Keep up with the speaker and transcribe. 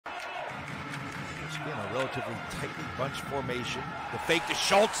Again, a relatively tightly bunched formation. The fake to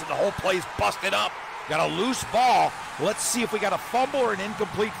Schultz, and the whole play's busted up. Got a loose ball. Let's see if we got a fumble or an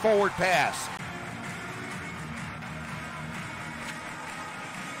incomplete forward pass.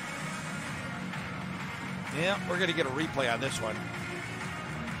 Yeah, we're going to get a replay on this one.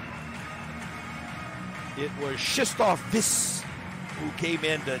 It was Shistov Vis who came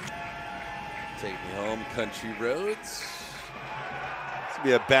in to take me home, country roads. This will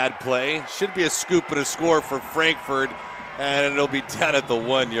be a bad play. Should be a scoop and a score for Frankfurt, and it'll be down at the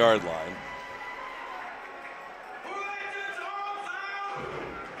 1 yard line.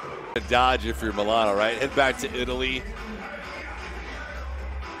 A dodge if you're Milano, right? Head back to Italy.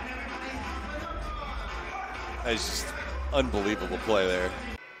 That's just unbelievable play there.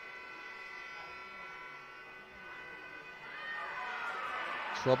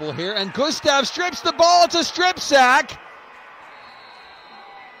 Trouble here, and Gustav strips the ball. It's a strip sack.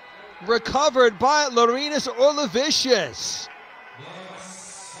 Recovered by Laurynas Orlovicius.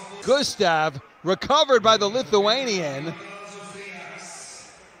 Gustav recovered by the Lithuanian.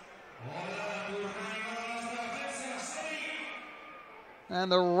 And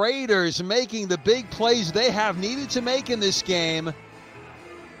the Raiders making the big plays they have needed to make in this game.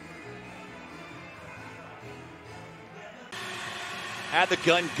 Had the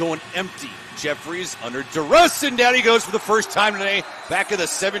gun going empty. Jeffries under duress, and down he goes for the first time today, back at the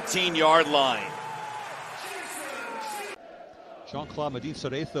 17-yard line. Jean-Claude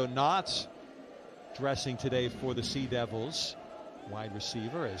Medin-Sorezo not dressing today for the Sea Devils. Wide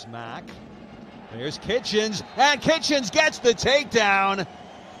receiver is Mack. There's Kitchens, and Kitchens gets the takedown.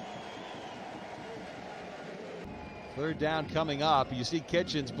 Third down coming up. You see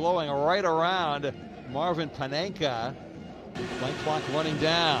Kitchens blowing right around Marvin Panenka. Blank clock running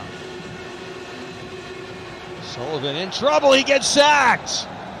down. Sullivan in trouble. He gets sacked.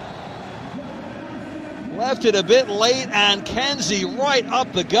 Left it a bit late, and Kenzie right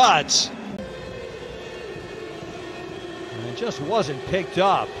up the guts. And it just wasn't picked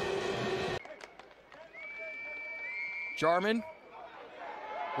up. Jarman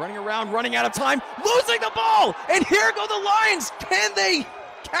running around, running out of time, losing the ball, and here go the Lions. Can they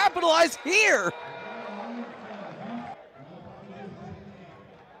capitalize here?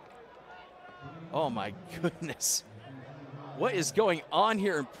 Oh my goodness. What is going on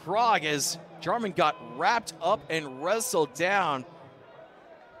here in Prague as Jarman got wrapped up and wrestled down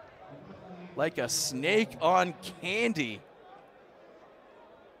like a snake on candy.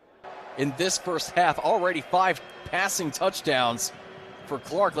 In this first half, already 5 passing touchdowns for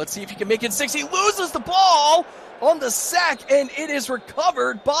Clark. Let's see if he can make it 6. He loses the ball on the sack, and it is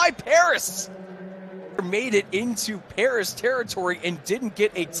recovered by Paris. Made it into Paris territory and didn't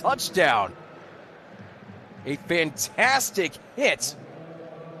get a touchdown. A fantastic hit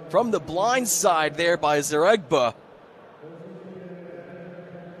from the blind side there by Zaregba.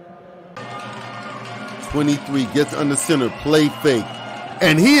 23 gets under center, play fake,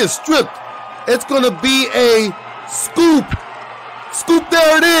 and he is stripped. It's going to be a scoop. Scoop,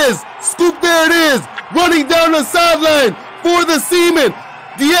 there it is. Scoop, there it is. Running down the sideline for the Seaman.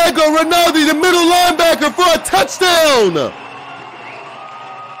 Diego Rinaldi, the middle linebacker, for a touchdown.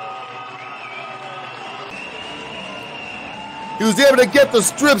 He was able to get the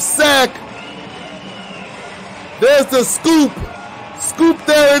strip sack. There's the scoop. Scoop,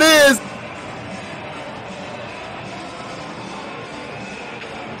 there it is.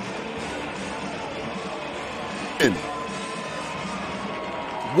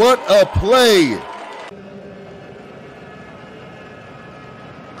 What a play.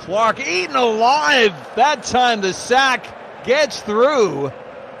 Clark eaten alive. That time the sack gets through.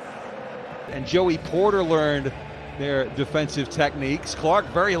 And Joey Porter learned their defensive techniques. Clark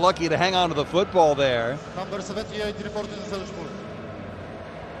very lucky to hang on to the football there. That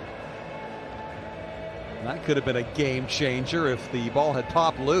could have been a game changer if the ball had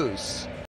popped loose.